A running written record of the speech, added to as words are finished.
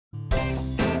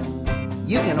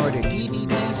You can order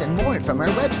DVDs and more from our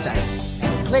website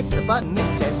and click the button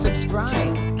that says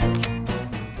subscribe.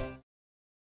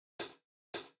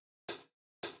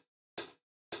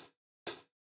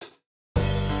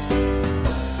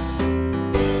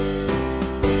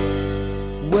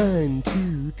 One,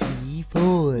 two, three,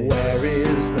 four. Where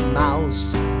is the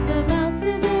mouse? The mouse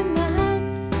is in the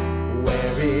house.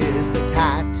 Where is the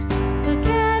cat? The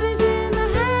cat is in the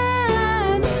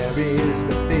hat. Where is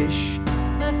the fish?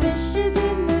 The fish is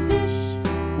in the dish.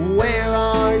 Where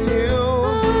are you?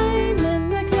 I'm in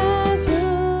the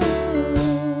classroom.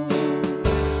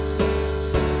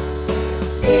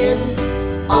 In,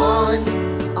 on,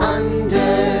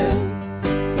 under,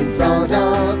 in front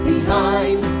of,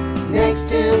 behind, next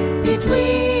to,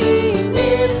 between,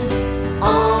 in,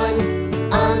 on,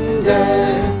 under,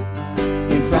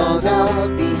 in front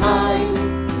of,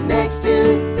 behind, next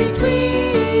to, between.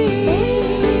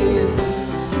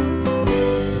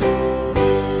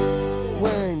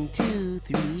 1, 2,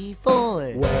 3,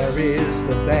 4. Where is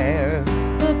the bear?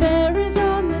 The bear is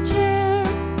on the chair.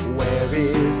 Where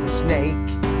is the snake?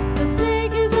 The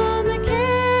snake is on the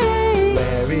cake.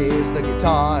 Where is the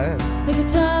guitar? The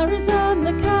guitar is on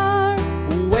the car.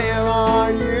 Where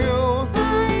are you?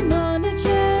 I'm on a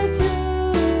chair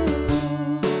too.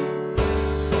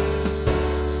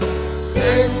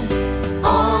 In,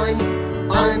 on,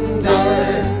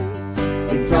 under,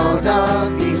 in front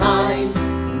of,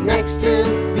 behind, next to,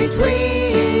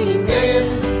 between.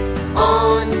 In,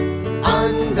 on,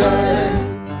 under,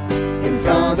 in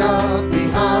front of,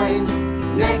 behind,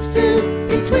 next to,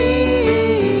 between.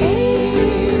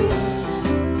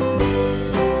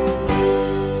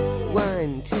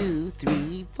 1, 2,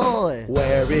 3, 4.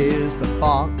 Where is the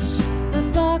fox? The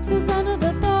fox is under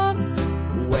the box.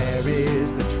 Where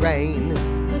is the train?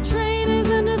 The train is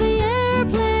under the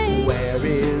airplane. Where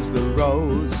is the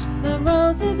rose? The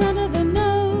rose is under the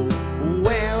nose.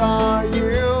 Where are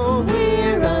you?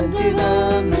 We're under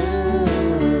the moon.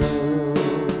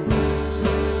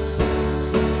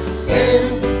 In,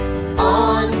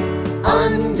 on,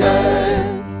 under,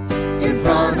 in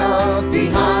front of,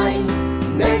 behind,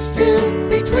 next to,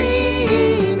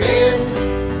 between. In,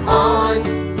 on,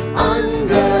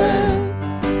 under,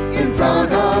 in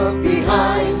front of,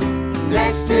 behind,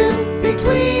 next to,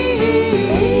 between.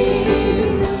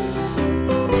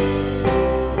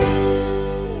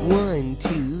 1,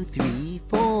 2, 3,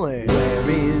 4. Where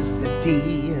is the D?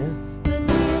 The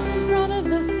D is in front of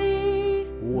the C.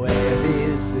 Where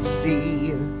is the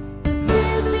C? The C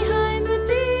is behind the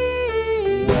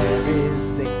D. Where is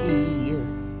the E?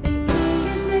 The E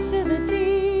is next to the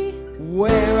D.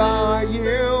 Where are you?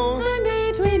 I'm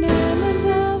between M and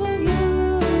W.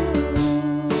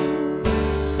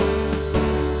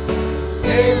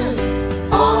 In,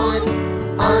 on,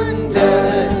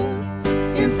 under,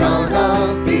 in front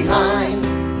of, behind,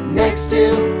 next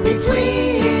to,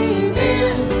 between.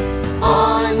 In,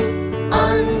 on,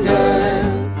 under,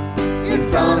 in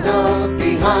front of,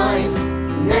 behind,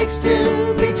 next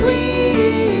to, between.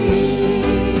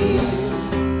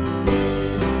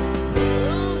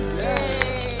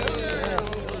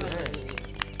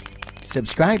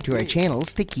 Subscribe to our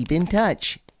channels to keep in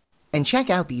touch. And check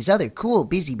out these other cool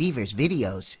Busy Beavers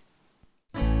videos.